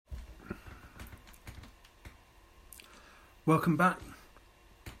Welcome back.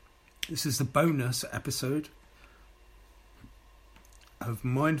 This is the bonus episode of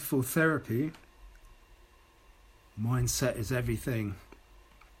Mindful Therapy. Mindset is everything.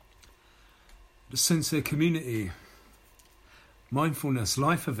 The Sincere Community. Mindfulness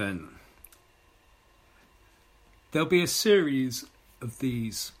life event. There'll be a series of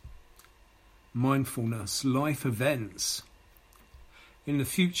these mindfulness life events in the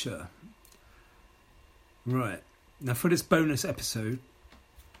future. Right. Now for this bonus episode,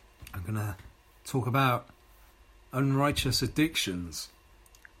 I'm going to talk about unrighteous addictions.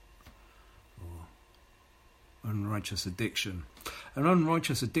 Or unrighteous addiction. An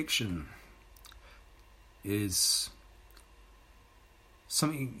unrighteous addiction is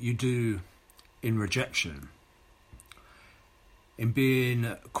something you do in rejection, in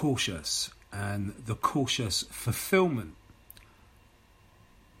being cautious, and the cautious fulfillment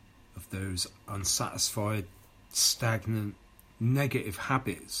of those unsatisfied, stagnant, negative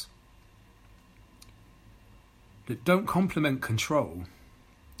habits that don't complement control,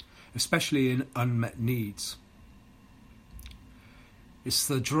 especially in unmet needs. It's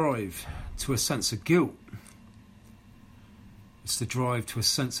the drive to a sense of guilt. It's the drive to a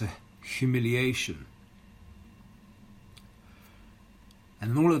sense of humiliation.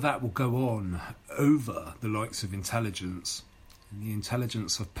 And all of that will go on over the likes of intelligence and the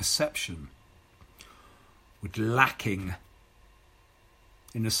intelligence of perception, with lacking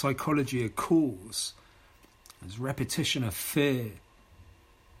in the psychology of cause, as repetition of fear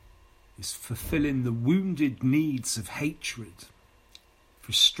is fulfilling the wounded needs of hatred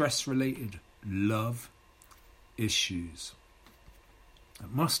for stress-related love issues.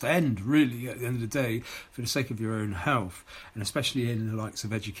 It must end, really, at the end of the day, for the sake of your own health, and especially in the likes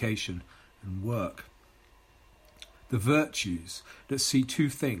of education and work. The virtues that see two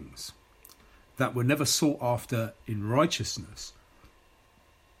things that were never sought after in righteousness.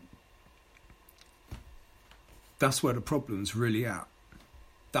 That's where the problem's really at.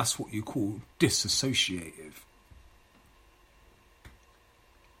 That's what you call disassociative.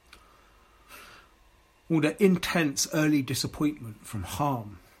 All the intense early disappointment from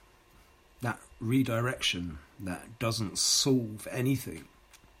harm, that redirection that doesn't solve anything,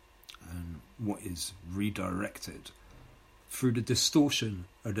 and what is redirected through the distortion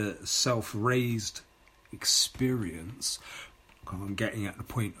of the self-raised experience. I'm getting at the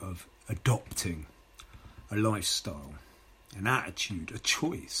point of adopting a lifestyle, an attitude, a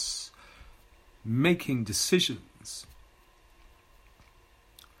choice, making decisions.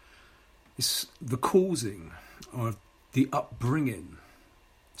 It's the causing of the upbringing,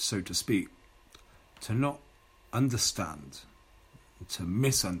 so to speak, to not understand, to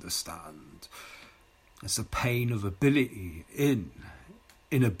misunderstand. It's a pain of ability in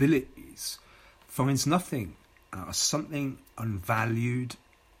inabilities, finds nothing out of something unvalued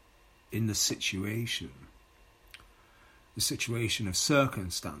in the situation of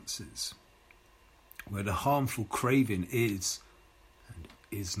circumstances, where the harmful craving is and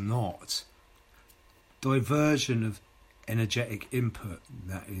is not. Diversion of energetic input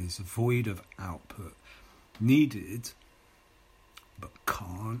that is void of output, needed but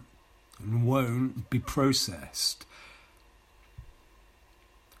can't and won't be processed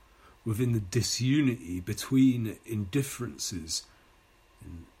within the disunity between indifferences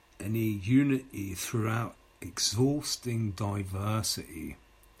and any unity throughout exhausting diversity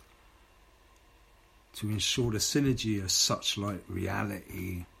to ensure the synergy of such like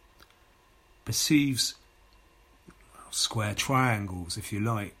reality perceives square triangles, if you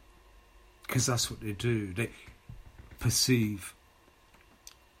like, because that's what they do. They perceive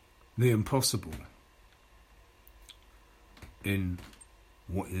the impossible in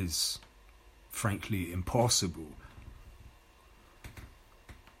what is frankly impossible.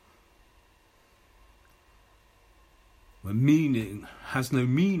 Where meaning has no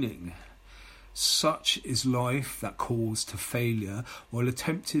meaning. Such is life that calls to failure while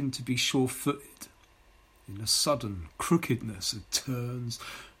attempting to be sure-footed in the sudden crookedness of turns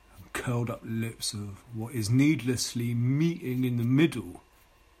and curled up lips of what is needlessly meeting in the middle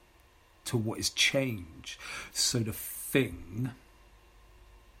to what is change. So the thing,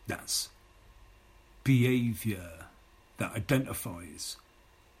 that's behaviour that identifies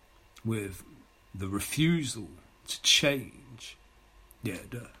with the refusal to change, the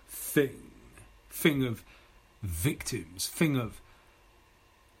thing of victims, thing of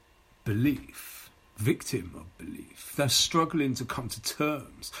belief, victim of belief. They're struggling to come to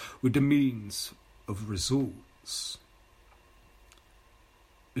terms with the means of results.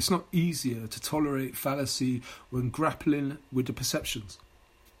 It's not easier to tolerate fallacy when grappling with the perceptions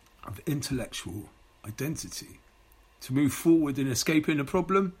of intellectual identity. To move forward in escaping a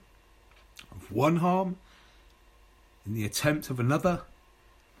problem of one harm in the attempt of another,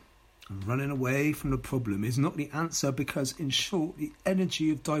 and running away from the problem is not the answer, because in short, the energy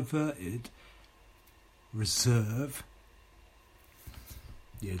of diverted reserve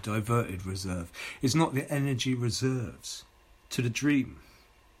is not the energy reserves to the dream,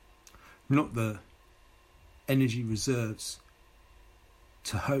 not the energy reserves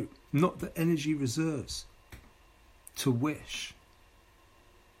to hope, not the energy reserves to wish.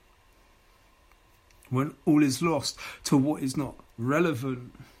 When all is lost to what is not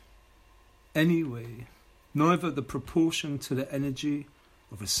relevant anyway, neither the proportion to the energy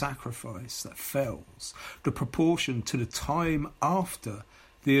of a sacrifice that fails, the proportion to the time after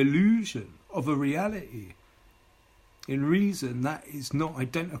the illusion of a reality in reason that is not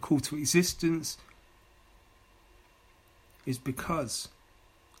identical to existence, is because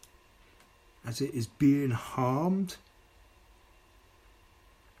as it is being harmed,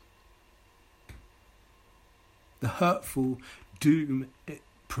 the hurtful doom it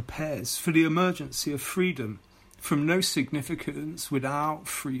prepares for the emergency of freedom from no significance without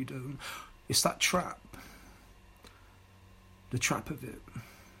freedom. It's that trap, the trap of it.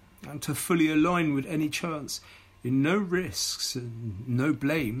 And to fully align with any chance in no risks and no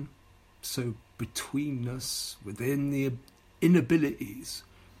blame, so betweenness within the inabilities,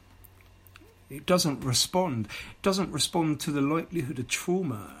 it doesn't respond. It doesn't respond to the likelihood of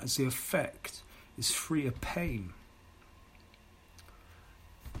trauma, as the effect is free of pain.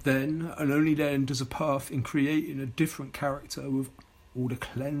 Then, and only then, does a path in creating a different character with all the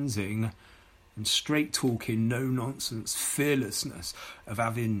cleansing and straight talking, no nonsense, fearlessness of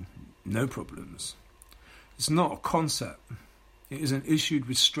having no problems. It's not a concept. It isn't issued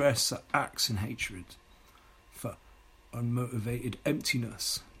with stress that acts in hatred, for unmotivated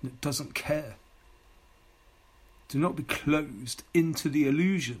emptiness that doesn't care. Do not be closed into the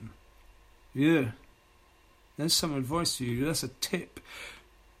illusion. Yeah, there's some advice for you. That's a tip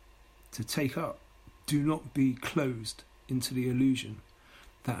to take up. Do not be closed into the illusion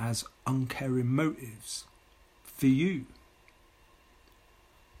that has uncaring motives for you.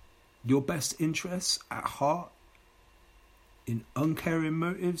 Your best interests at heart in uncaring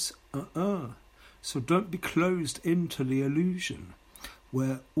motives? So don't be closed into the illusion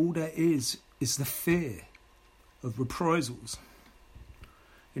where all there is the fear of reprisals.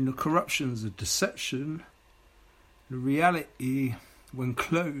 In the corruptions of deception, the reality, when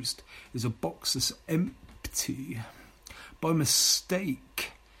closed, is a box that's empty by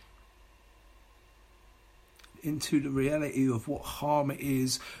mistake into the reality of what harm it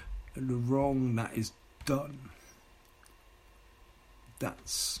is and the wrong that is done.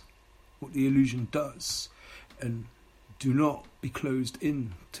 That's what the illusion does. And do not be closed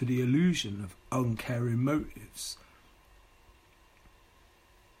in to the illusion of uncaring motives.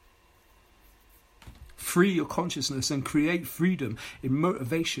 Free your consciousness and create freedom in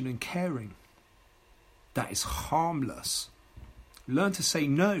motivation and caring. That is harmless. Learn to say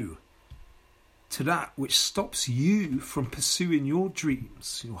no to that which stops you from pursuing your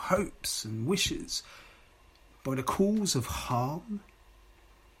dreams, your hopes and wishes by the cause of harm.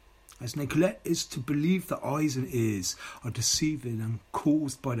 As neglect is to believe that eyes and ears are deceiving and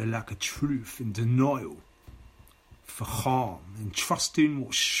caused by the lack of truth and denial for harm and trusting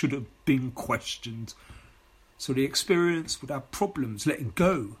what should have been questioned. So the experience would have problems letting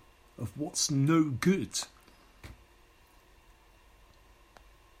go of what's no good.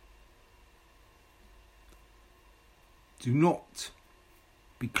 Do not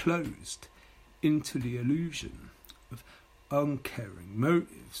be closed into the illusion of uncaring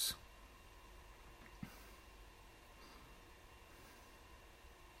motives.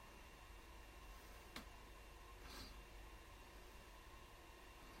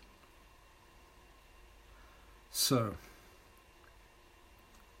 So,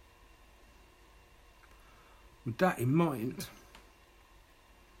 with that in mind,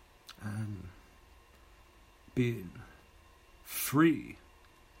 and being free,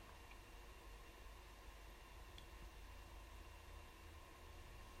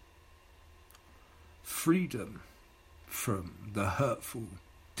 freedom from the hurtful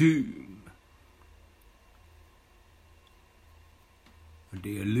doom and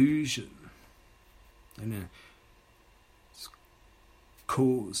the illusion, and it's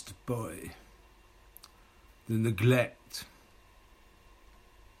caused by the neglect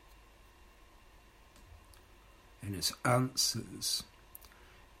and its answers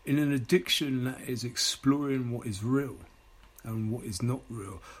in an addiction that is exploring what is real and what is not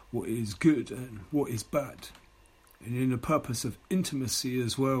real, what is good and what is bad, and in the purpose of intimacy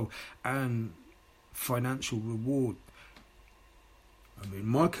as well and financial reward I mean,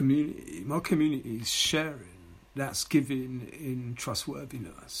 my community is sharing. That's giving in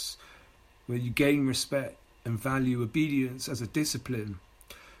trustworthiness, where you gain respect and value obedience as a discipline,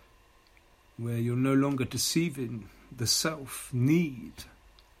 where you're no longer deceiving the self-need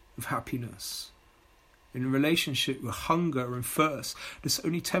of happiness in a relationship with hunger and thirst that's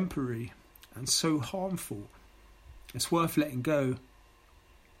only temporary and so harmful. It's worth letting go.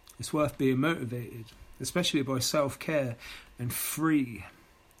 It's worth being motivated, especially by self-care, and free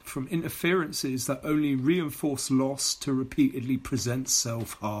from interferences that only reinforce loss to repeatedly present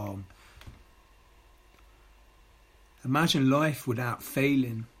self-harm. Imagine life without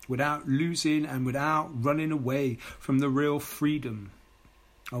failing, without losing, and without running away from the real freedom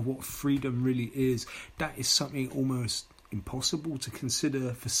of what freedom really is. That is something almost impossible to consider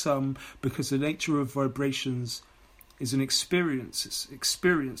for some, because the nature of vibrations is an experience. It's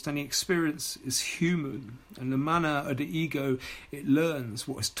experienced, and the experience is human. And the manner of the ego, it learns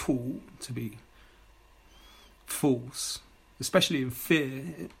what is taught to be false, especially in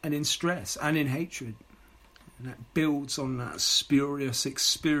fear and in stress and in hatred. And that builds on that spurious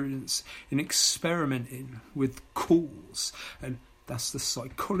experience in experimenting with cause. And that's the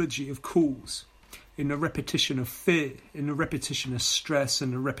psychology of cause. In the repetition of fear, in the repetition of stress,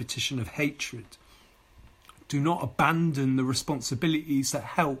 and the repetition of hatred. Do not abandon the responsibilities that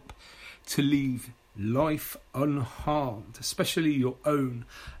help to leave life unharmed, especially your own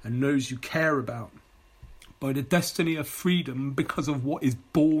and those you care about, by the destiny of freedom, because of what is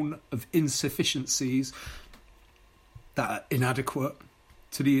born of insufficiencies that are inadequate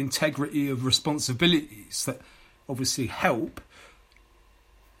to the integrity of responsibilities that obviously help.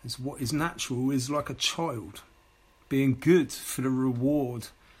 As what is natural is like a child being good for the reward,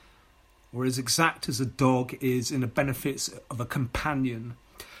 or as exact as a dog is in the benefits of a companion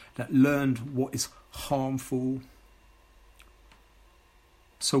that learned what is harmful.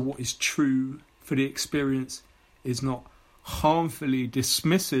 So what is true for the experience is not harmfully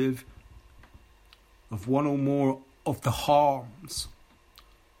dismissive of one or more of the harms.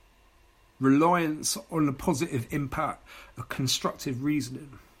 Reliance on the positive impact of constructive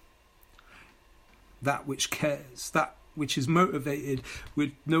reasoning. That which cares, that which is motivated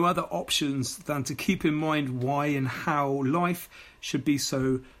with no other options than to keep in mind why and how life should be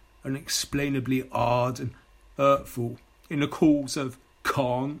so unexplainably hard and hurtful, in the cause of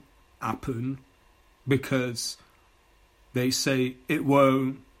can't happen because they say it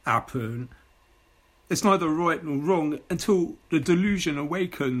won't happen. It's neither right nor wrong until the delusion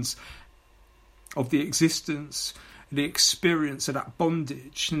awakens of the existence, the experience of that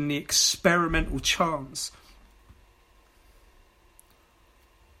bondage and the experimental chance.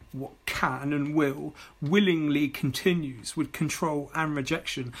 What can and will willingly continues with control and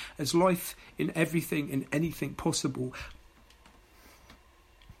rejection as life in everything and anything possible.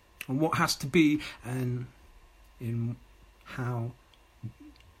 And what has to be, and in how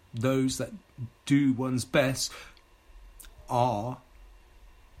those that do one's best are.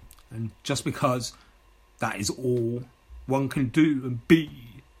 And just because that is all one can do and be,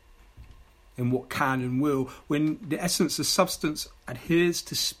 in what can and will, when the essence of substance adheres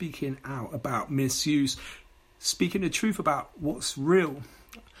to speaking out about misuse, speaking the truth about what's real,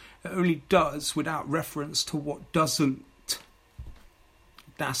 it only does without reference to what doesn't.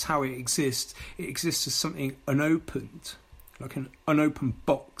 That's how it exists. It exists as something unopened, like an unopened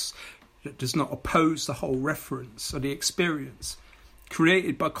box that does not oppose the whole reference or the experience,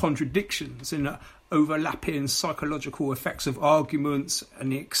 created by contradictions in the overlapping psychological effects of arguments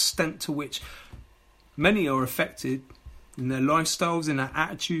and the extent to which many are affected in their lifestyles, in their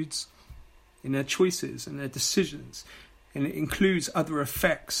attitudes, in their choices and their decisions. And it includes other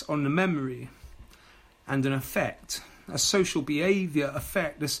effects on the memory and an effect, a social behaviour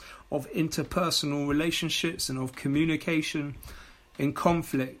effect of interpersonal relationships and of communication, in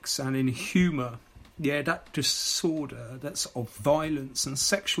conflicts and in humour. Yeah, that disorder that's of violence and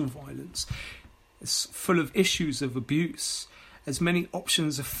sexual violence. It's full of issues of abuse, as many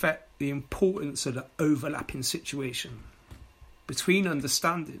options affect the importance of the overlapping situation between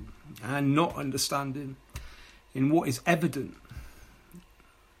understanding and not understanding in what is evident.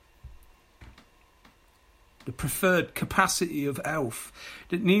 The preferred capacity of elf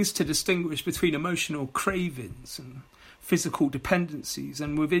that needs to distinguish between emotional cravings and physical dependencies,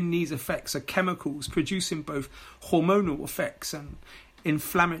 and within these effects are chemicals producing both hormonal effects and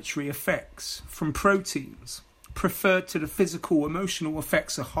inflammatory effects from proteins, preferred to the physical emotional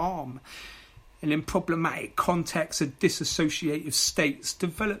effects of harm, and in problematic contexts of dissociative states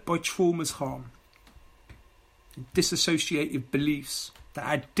developed by trauma's harm, dissociative beliefs that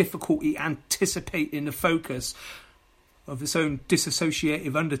had difficulty anticipating the focus of its own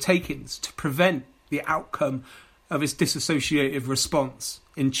dissociative undertakings to prevent the outcome of its dissociative response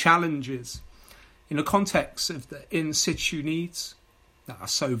in challenges in the context of the in situ needs that are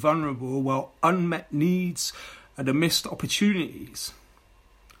so vulnerable, while unmet needs are the missed opportunities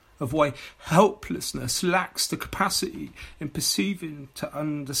of why helplessness lacks the capacity in perceiving to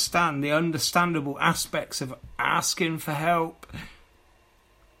understand the understandable aspects of asking for help.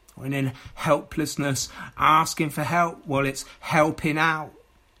 When in helplessness, asking for help, well, it's helping out.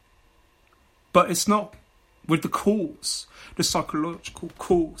 But it's not with the cause, the psychological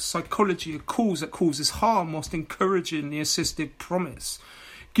cause, psychology, a cause that causes harm whilst encouraging the assisted promise,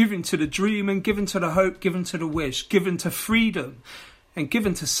 given to the dream and given to the hope, given to the wish, given to freedom and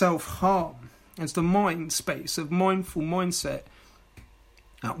given to self-harm as the mind space of mindful mindset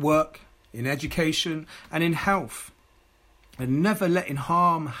at work, in education and in health, and never letting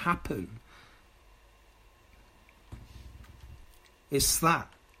harm happen. It's that.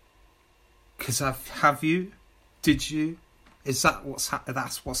 Because have you? Did you? Is that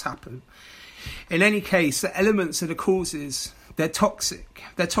that's what's happened? In any case, the elements of the causes, they're toxic.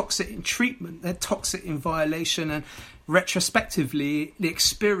 They're toxic in treatment. They're toxic in violation. And retrospectively, the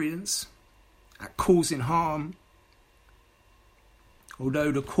experience at causing harm,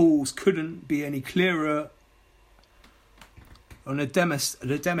 although the cause couldn't be any clearer on the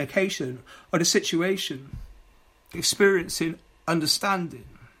demarcation of the situation, experiencing understanding,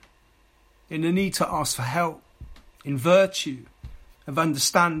 in the need to ask for help, in virtue of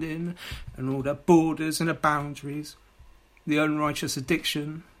understanding and all the borders and the boundaries, the unrighteous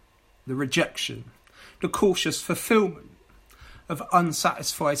addiction, the rejection, the cautious fulfillment of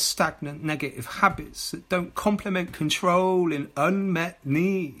unsatisfied, stagnant, negative habits that don't complement control in unmet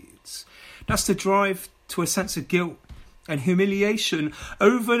needs. That's the drive to a sense of guilt and humiliation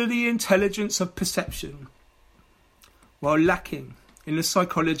over the intelligence of perception, while lacking in the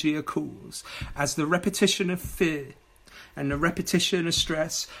psychology of cause, as the repetition of fear and the repetition of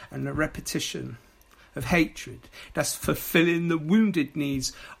stress and the repetition of hatred. That's fulfilling the wounded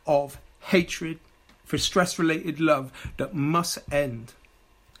needs of hatred for stress-related love that must end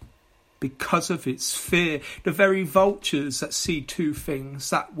because of its fear. The very vultures that see two things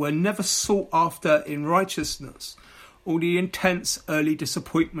that were never sought after in righteousness, or the intense early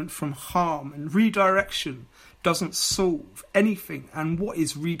disappointment from harm and redirection, doesn't solve anything, and what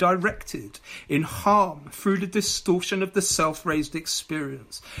is redirected in harm through the distortion of the self-raised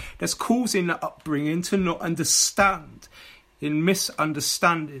experience that's causing the upbringing to not understand in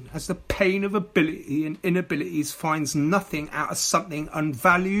misunderstanding, as the pain of ability and inabilities finds nothing out of something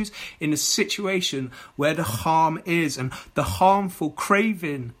unvalued in a situation where the harm is and the harmful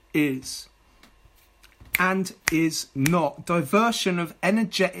craving is. And is not diversion of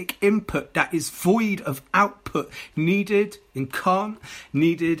energetic input that is void of output, needed in can't,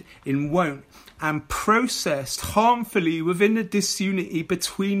 needed in won't, and processed harmfully within the disunity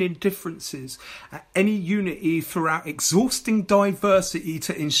between indifferences at any unity throughout exhausting diversity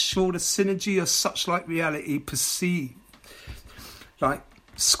to ensure the synergy of such like reality perceived. Like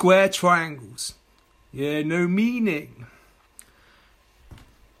square triangles. Yeah, no meaning.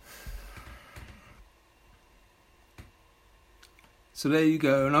 So there you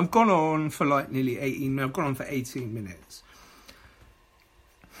go, and I've gone on for like nearly 18 minutes. I've gone on for 18 minutes.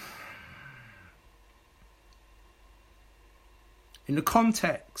 In the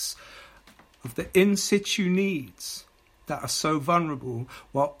context of the in situ needs that are so vulnerable,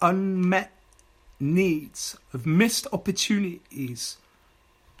 while unmet needs of missed opportunities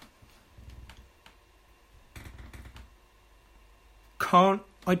can't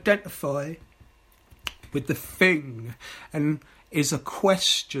identify with the thing and is a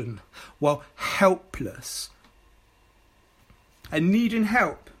question, while helpless and needing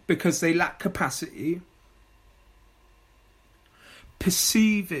help because they lack capacity,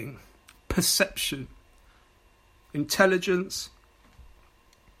 perceiving, perception, intelligence,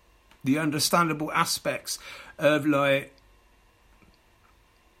 the understandable aspects of like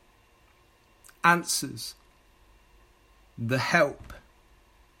answers, the help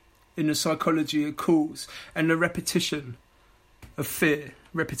in the psychology of cause, and the repetition of fear,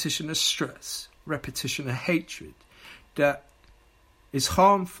 repetition of stress, repetition of hatred that is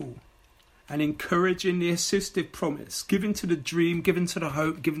harmful, and encouraging the assistive promise, given to the dream, given to the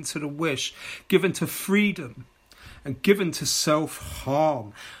hope, given to the wish, given to freedom, and given to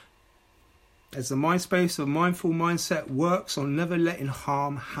self-harm. As the mind space of mindful mindset works on never letting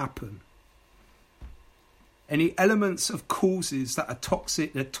harm happen. Any elements of causes that are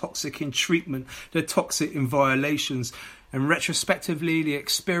toxic, they're toxic in treatment, they're toxic in violations, and retrospectively the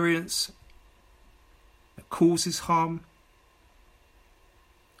experience that causes harm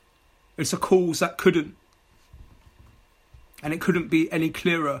It's a cause that couldn't. And it couldn't be any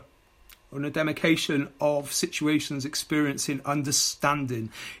clearer on a demarcation of situations experiencing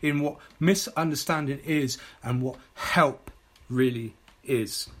understanding in what misunderstanding is and what help really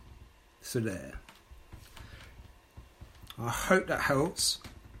is. So there. I hope that helps.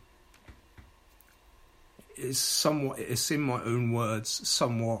 It's in my own words,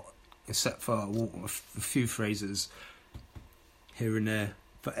 somewhat, except for a few phrases here and there.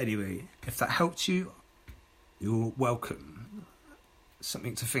 But anyway, if that helped you, you're welcome.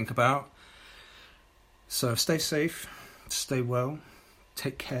 Something to think about. So stay safe, stay well,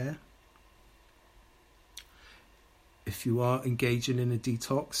 take care. If you are engaging in a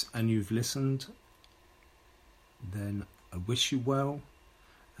detox and you've listened, then I wish you well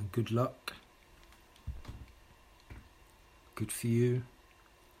and good luck. Good for you.